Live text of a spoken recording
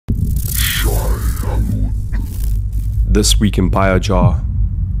This week in Biojar,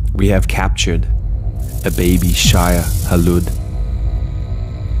 we have captured a baby Shire halud.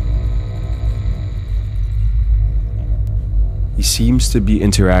 He seems to be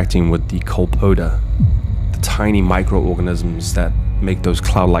interacting with the colpoda, the tiny microorganisms that make those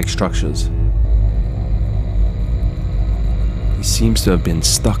cloud-like structures. He seems to have been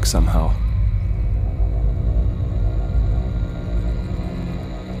stuck somehow.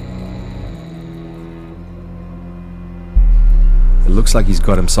 It looks like he's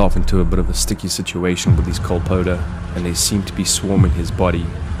got himself into a bit of a sticky situation with these colpoda, and they seem to be swarming his body,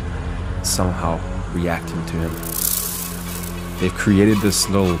 somehow reacting to him. They've created this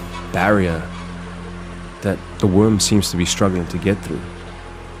little barrier that the worm seems to be struggling to get through.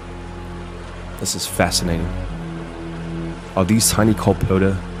 This is fascinating. Are these tiny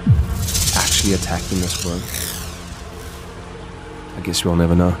colpoda actually attacking this worm? I guess we'll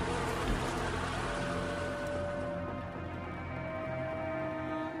never know.